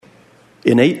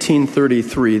In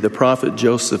 1833, the prophet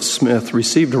Joseph Smith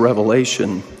received a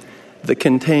revelation that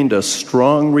contained a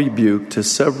strong rebuke to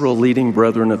several leading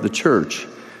brethren of the church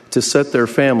to set their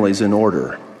families in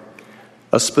order.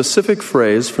 A specific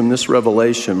phrase from this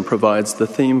revelation provides the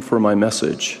theme for my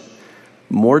message: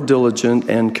 more diligent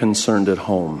and concerned at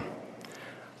home.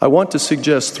 I want to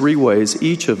suggest 3 ways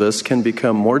each of us can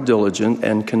become more diligent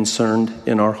and concerned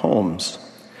in our homes.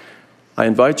 I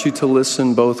invite you to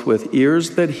listen both with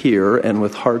ears that hear and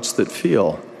with hearts that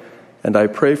feel, and I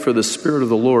pray for the Spirit of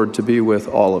the Lord to be with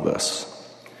all of us.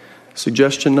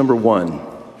 Suggestion number 1,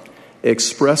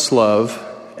 express love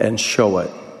and show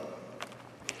it.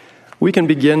 We can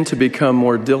begin to become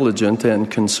more diligent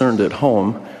and concerned at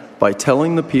home by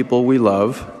telling the people we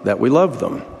love that we love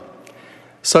them.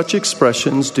 Such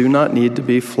expressions do not need to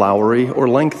be flowery or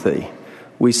lengthy.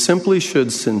 We simply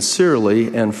should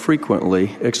sincerely and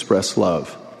frequently express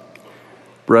love.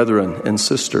 Brethren and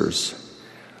sisters,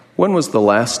 when was the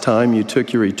last time you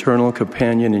took your eternal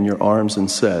companion in your arms and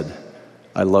said,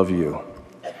 "I love you"?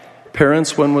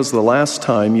 Parents, when was the last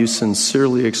time you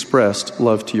sincerely expressed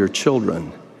love to your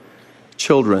children?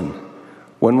 Children,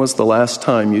 when was the last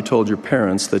time you told your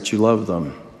parents that you love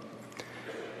them?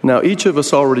 Now, each of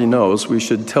us already knows we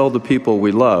should tell the people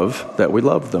we love that we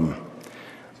love them.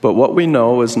 But what we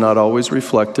know is not always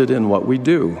reflected in what we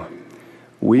do.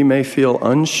 We may feel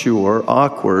unsure,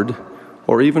 awkward,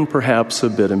 or even perhaps a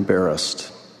bit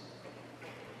embarrassed.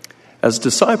 As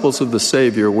disciples of the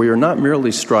Savior, we are not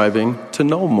merely striving to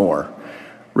know more.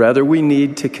 Rather, we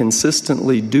need to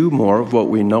consistently do more of what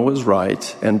we know is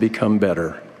right and become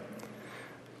better.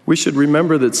 We should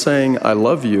remember that saying, "I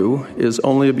love you," is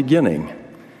only a beginning.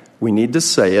 We need to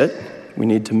say it, we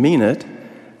need to mean it,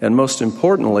 and most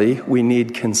importantly, we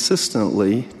need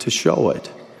consistently to show it.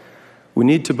 We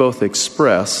need to both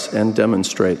express and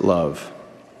demonstrate love.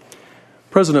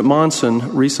 President Monson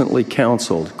recently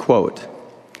counseled, quote,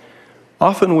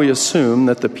 "Often we assume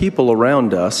that the people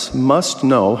around us must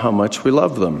know how much we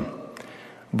love them.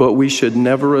 But we should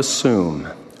never assume.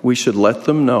 We should let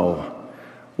them know.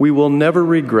 We will never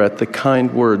regret the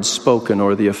kind words spoken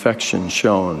or the affection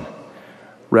shown.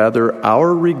 Rather,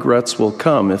 our regrets will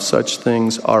come if such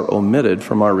things are omitted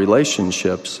from our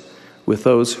relationships with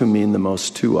those who mean the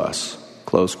most to us."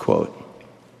 Close quote.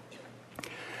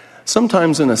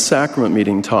 Sometimes in a sacrament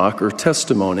meeting talk or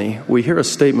testimony, we hear a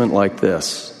statement like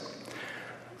this: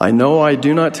 "I know I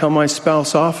do not tell my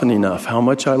spouse often enough how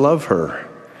much I love her.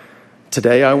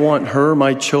 Today I want her,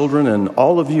 my children, and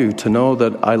all of you to know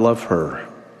that I love her."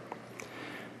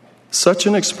 Such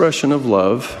an expression of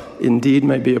love indeed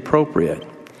may be appropriate.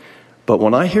 But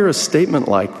when I hear a statement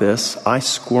like this, I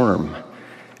squirm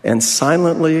and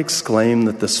silently exclaim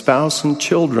that the spouse and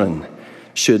children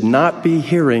should not be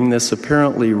hearing this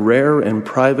apparently rare and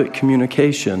private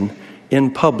communication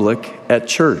in public at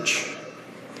church.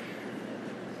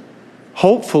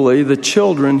 Hopefully, the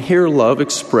children hear love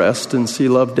expressed and see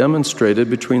love demonstrated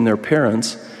between their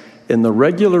parents in the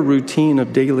regular routine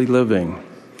of daily living.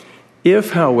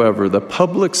 If, however, the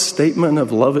public statement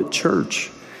of love at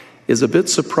church is a bit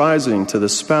surprising to the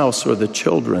spouse or the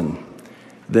children,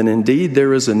 then indeed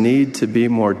there is a need to be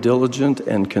more diligent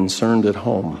and concerned at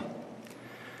home.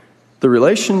 The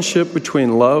relationship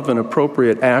between love and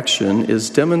appropriate action is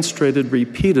demonstrated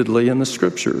repeatedly in the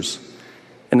Scriptures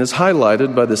and is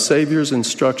highlighted by the Savior's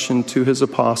instruction to his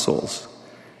apostles: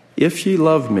 "If ye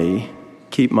love me,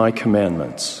 keep my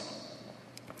commandments."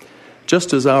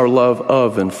 Just as our love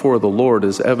of and for the Lord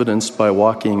is evidenced by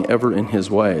walking ever in his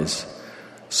ways,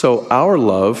 so our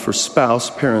love for spouse,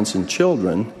 parents, and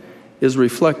children is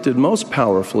reflected most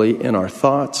powerfully in our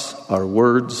thoughts, our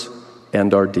words,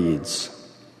 and our deeds.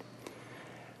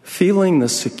 Feeling the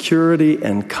security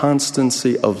and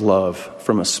constancy of love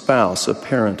from a spouse, a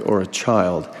parent, or a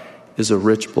child is a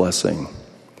rich blessing.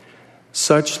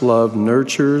 Such love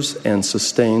nurtures and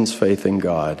sustains faith in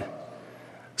God.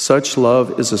 Such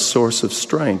love is a source of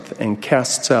strength and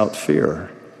casts out fear.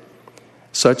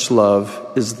 Such love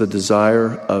is the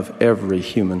desire of every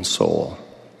human soul.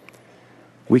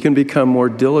 We can become more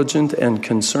diligent and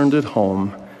concerned at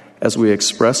home as we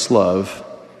express love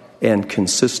and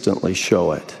consistently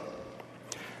show it.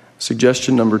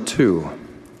 Suggestion number 2,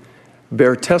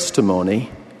 bear testimony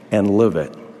and live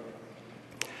it.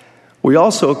 We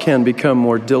also can become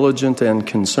more diligent and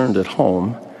concerned at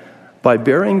home by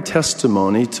bearing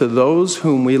testimony to those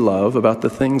whom we love about the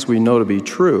things we know to be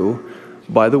true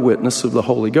by the witness of the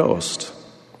Holy Ghost.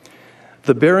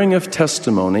 The bearing of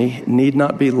testimony need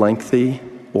not be lengthy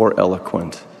or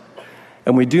eloquent,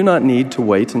 and we do not need to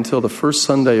wait until the first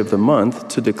Sunday of the month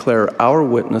to declare our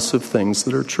witness of things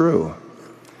that are true.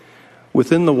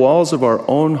 Within the walls of our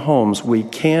own homes, we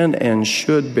can and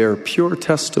should bear pure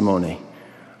testimony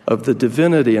of the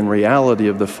divinity and reality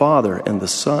of the Father and the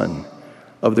Son,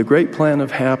 of the great plan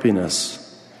of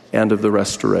happiness and of the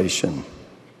restoration.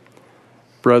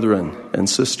 Brethren and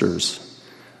sisters,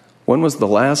 when was the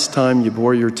last time you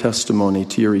bore your testimony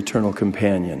to your eternal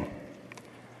companion?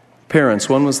 Parents,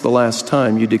 when was the last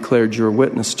time you declared your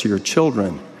witness to your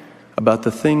children about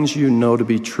the things you know to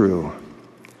be true?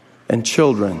 And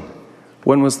children,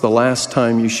 when was the last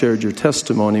time you shared your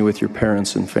testimony with your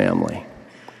parents and family?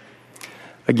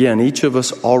 Again, each of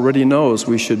us already knows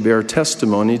we should bear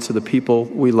testimony to the people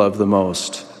we love the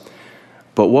most.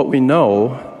 But what we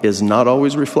know is not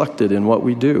always reflected in what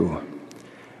we do.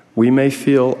 We may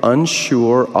feel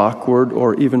unsure, awkward,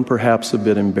 or even perhaps a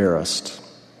bit embarrassed.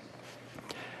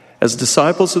 As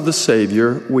disciples of the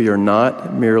Savior, we are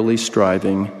not merely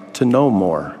striving to know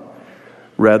more.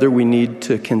 Rather, we need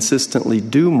to consistently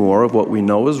do more of what we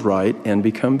know is right and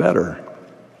become better.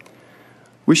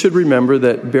 We should remember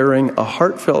that bearing a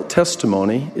heartfelt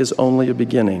testimony is only a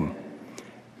beginning.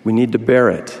 We need to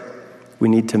bear it. We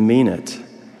need to mean it.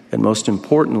 And most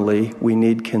importantly, we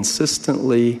need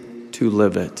consistently to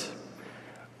live it.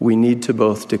 We need to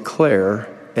both declare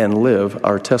and live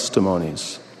our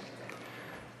testimonies.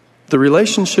 The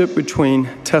relationship between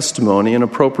testimony and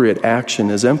appropriate action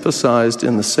is emphasized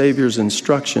in the Savior's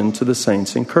instruction to the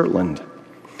saints in Kirtland.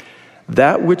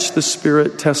 That which the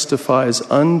Spirit testifies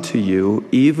unto you,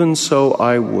 even so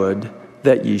I would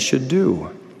that ye should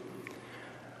do.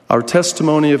 Our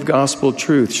testimony of gospel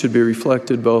truth should be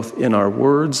reflected both in our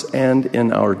words and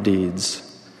in our deeds.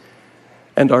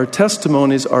 And our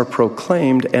testimonies are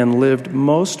proclaimed and lived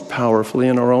most powerfully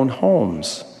in our own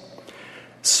homes.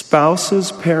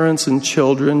 Spouses, parents, and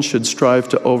children should strive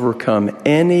to overcome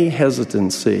any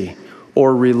hesitancy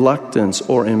or reluctance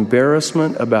or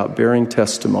embarrassment about bearing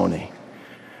testimony.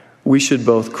 We should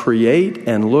both create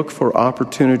and look for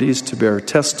opportunities to bear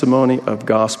testimony of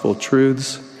gospel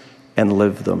truths and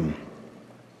live them.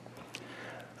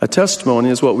 A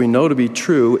testimony is what we know to be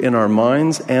true in our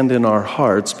minds and in our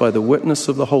hearts by the witness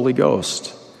of the Holy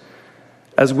Ghost.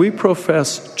 As we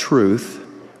profess truth,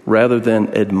 rather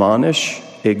than admonish,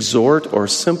 exhort, or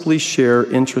simply share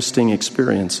interesting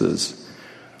experiences,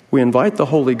 we invite the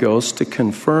Holy Ghost to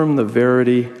confirm the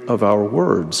verity of our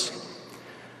words.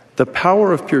 The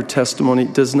power of pure testimony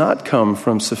does not come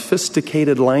from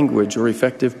sophisticated language or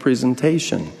effective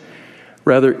presentation.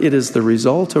 Rather, it is the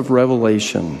result of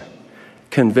revelation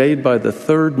conveyed by the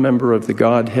third member of the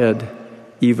Godhead,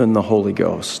 even the Holy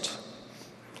Ghost.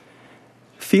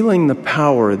 Feeling the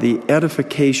power, the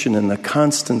edification, and the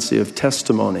constancy of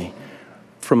testimony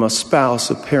from a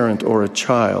spouse, a parent, or a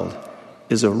child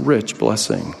is a rich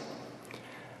blessing.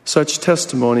 Such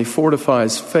testimony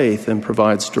fortifies faith and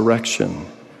provides direction.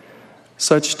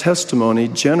 Such testimony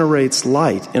generates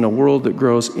light in a world that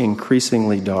grows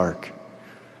increasingly dark.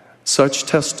 Such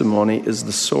testimony is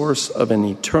the source of an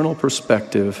eternal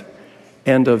perspective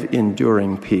and of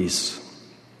enduring peace.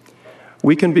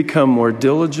 We can become more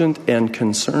diligent and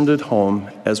concerned at home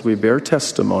as we bear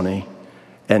testimony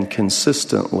and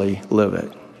consistently live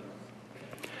it.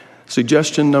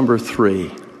 Suggestion number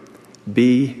 3,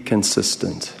 be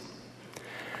consistent.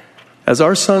 As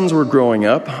our sons were growing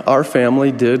up, our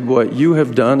family did what you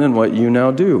have done and what you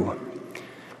now do.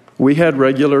 We had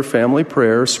regular family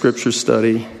prayer, scripture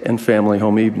study, and family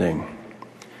home evening.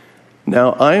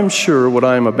 Now, I am sure what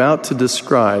I am about to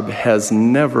describe has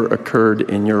never occurred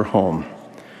in your home,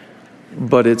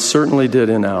 but it certainly did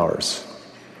in ours.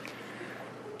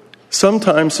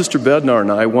 Sometimes Sister Bednar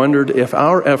and I wondered if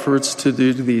our efforts to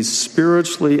do these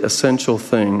spiritually essential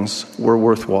things were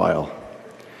worthwhile.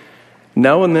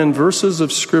 Now and then verses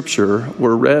of Scripture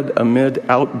were read amid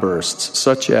outbursts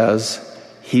such as,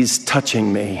 "He's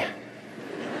touching me."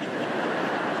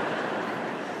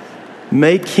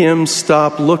 "Make him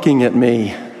stop looking at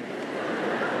me."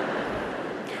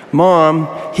 "Mom,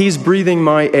 he's breathing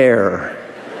my air."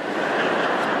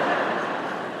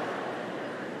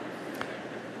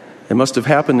 It must have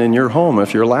happened in your home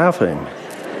if you're laughing.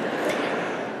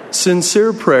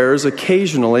 Sincere prayers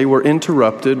occasionally were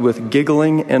interrupted with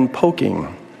giggling and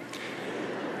poking.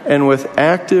 And with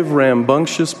active,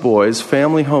 rambunctious boys,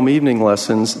 family home evening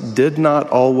lessons did not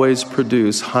always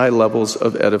produce high levels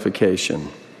of edification.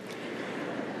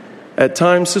 At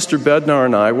times, Sister Bednar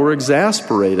and I were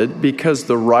exasperated because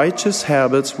the righteous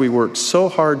habits we worked so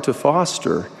hard to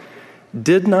foster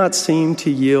did not seem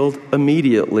to yield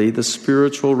immediately the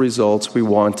spiritual results we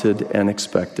wanted and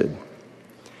expected.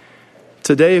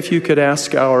 Today, if you could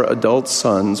ask our adult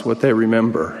sons what they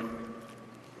remember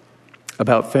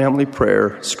about family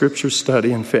prayer, scripture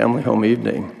study, and family home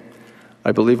evening,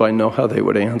 I believe I know how they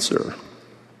would answer.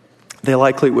 They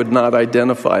likely would not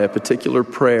identify a particular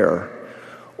prayer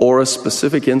or a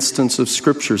specific instance of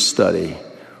scripture study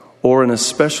or an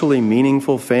especially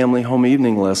meaningful family home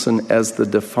evening lesson as the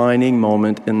defining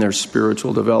moment in their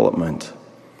spiritual development.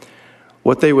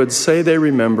 What they would say they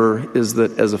remember is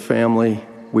that as a family,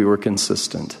 we were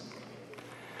consistent.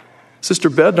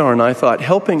 Sister Bednar and I thought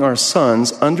helping our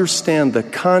sons understand the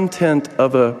content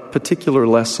of a particular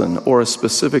lesson or a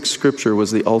specific scripture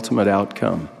was the ultimate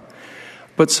outcome.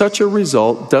 But such a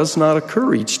result does not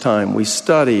occur each time we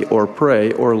study or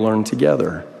pray or learn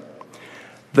together.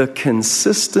 The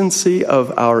consistency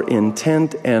of our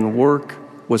intent and work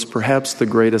was perhaps the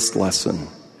greatest lesson,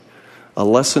 a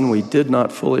lesson we did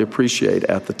not fully appreciate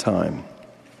at the time.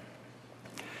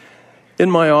 In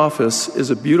my office is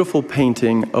a beautiful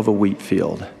painting of a wheat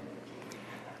field.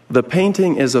 The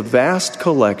painting is a vast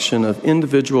collection of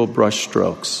individual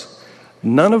brushstrokes,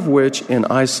 none of which in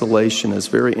isolation is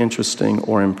very interesting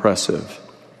or impressive.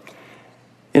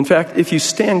 In fact, if you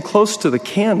stand close to the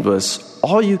canvas,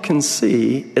 all you can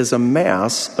see is a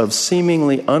mass of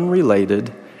seemingly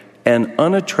unrelated and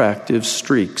unattractive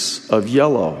streaks of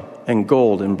yellow and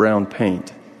gold and brown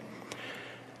paint.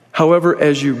 However,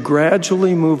 as you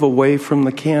gradually move away from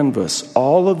the canvas,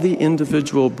 all of the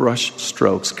individual brush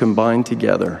strokes combine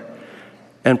together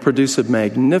and produce a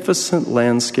magnificent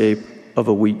landscape of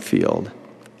a wheat field.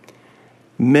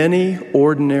 Many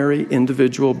ordinary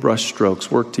individual brush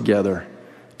strokes work together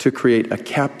to create a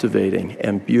captivating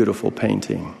and beautiful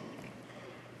painting.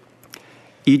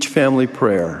 Each family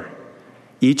prayer,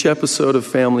 each episode of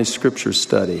family scripture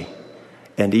study,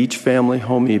 and each family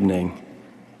home evening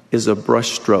is a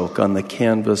brushstroke on the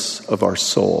canvas of our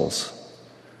souls.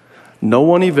 No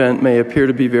one event may appear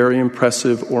to be very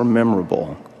impressive or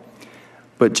memorable,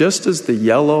 but just as the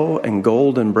yellow and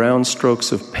gold and brown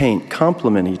strokes of paint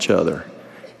complement each other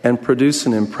and produce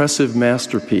an impressive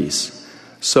masterpiece,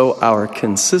 so our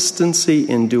consistency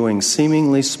in doing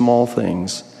seemingly small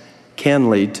things can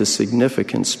lead to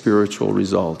significant spiritual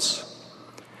results.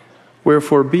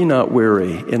 Wherefore be not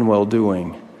weary in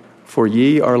well-doing, for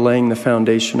ye are laying the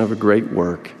foundation of a great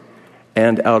work,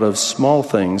 and out of small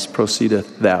things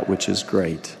proceedeth that which is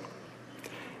great.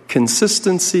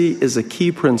 Consistency is a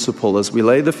key principle as we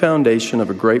lay the foundation of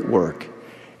a great work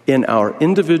in our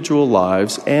individual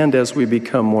lives and as we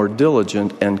become more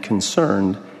diligent and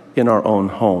concerned in our own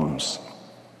homes.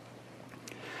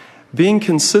 Being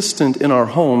consistent in our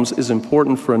homes is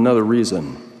important for another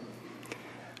reason.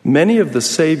 Many of the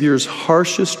Savior's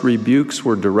harshest rebukes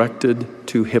were directed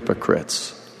to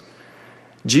hypocrites.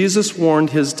 Jesus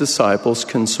warned his disciples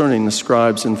concerning the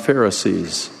scribes and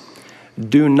Pharisees.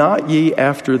 Do not ye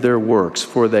after their works,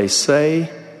 for they say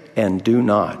and do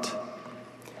not.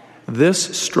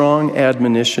 This strong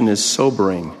admonition is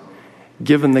sobering,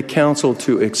 given the counsel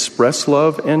to express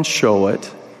love and show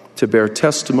it, to bear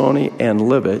testimony and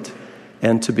live it,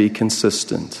 and to be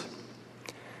consistent.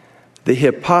 The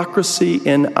hypocrisy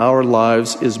in our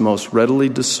lives is most readily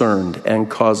discerned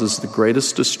and causes the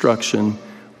greatest destruction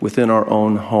within our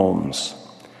own homes.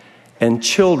 And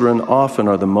children often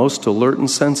are the most alert and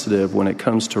sensitive when it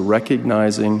comes to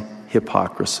recognizing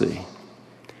hypocrisy.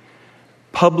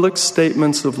 Public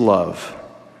statements of love,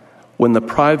 when the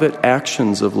private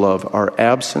actions of love are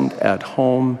absent at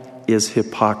home, is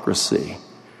hypocrisy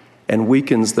and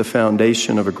weakens the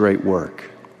foundation of a great work.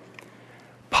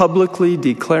 Publicly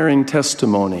declaring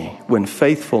testimony when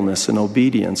faithfulness and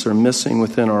obedience are missing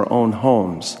within our own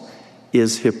homes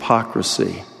is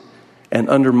hypocrisy and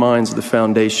undermines the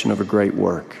foundation of a great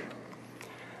work.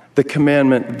 The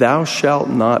commandment, "Thou shalt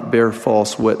not bear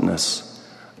false witness,"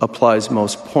 applies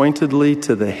most pointedly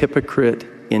to the hypocrite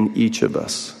in each of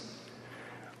us.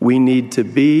 We need to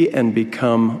be and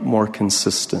become more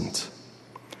consistent.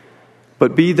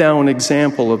 But be thou an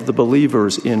example of the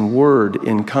believers in word,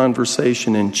 in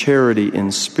conversation, in charity,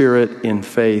 in spirit, in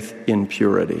faith, in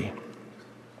purity.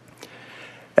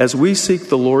 As we seek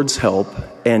the Lord's help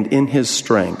and in his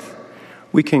strength,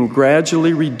 we can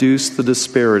gradually reduce the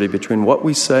disparity between what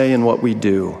we say and what we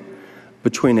do,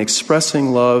 between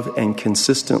expressing love and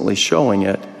consistently showing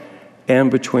it, and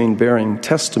between bearing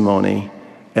testimony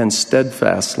and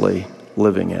steadfastly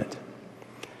living it.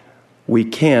 We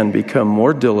can become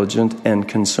more diligent and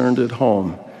concerned at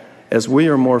home as we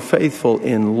are more faithful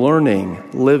in learning,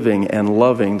 living, and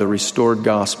loving the restored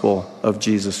gospel of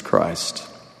Jesus Christ.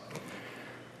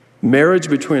 Marriage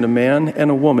between a man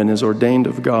and a woman is ordained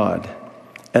of God,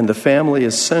 and the family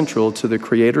is central to the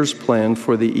Creator's plan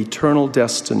for the eternal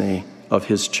destiny of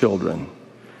his children.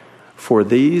 For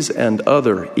these and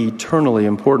other eternally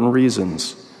important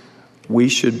reasons, we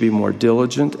should be more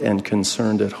diligent and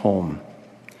concerned at home.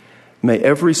 May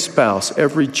every spouse,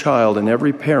 every child, and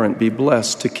every parent be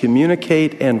blessed to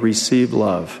communicate and receive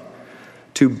love,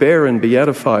 to bear and be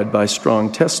edified by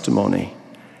strong testimony,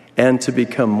 and to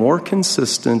become more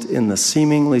consistent in the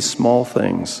seemingly small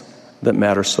things that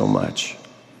matter so much.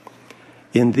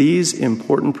 In these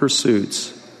important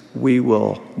pursuits, we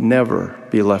will never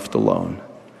be left alone.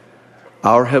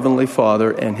 Our Heavenly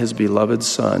Father and His beloved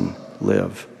Son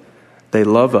live. They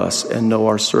love us and know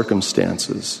our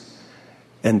circumstances,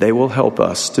 and they will help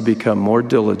us to become more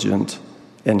diligent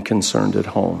and concerned at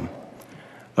home.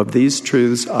 Of these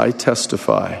truths I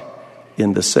testify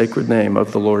in the sacred name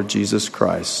of the Lord Jesus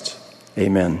Christ.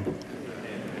 Amen.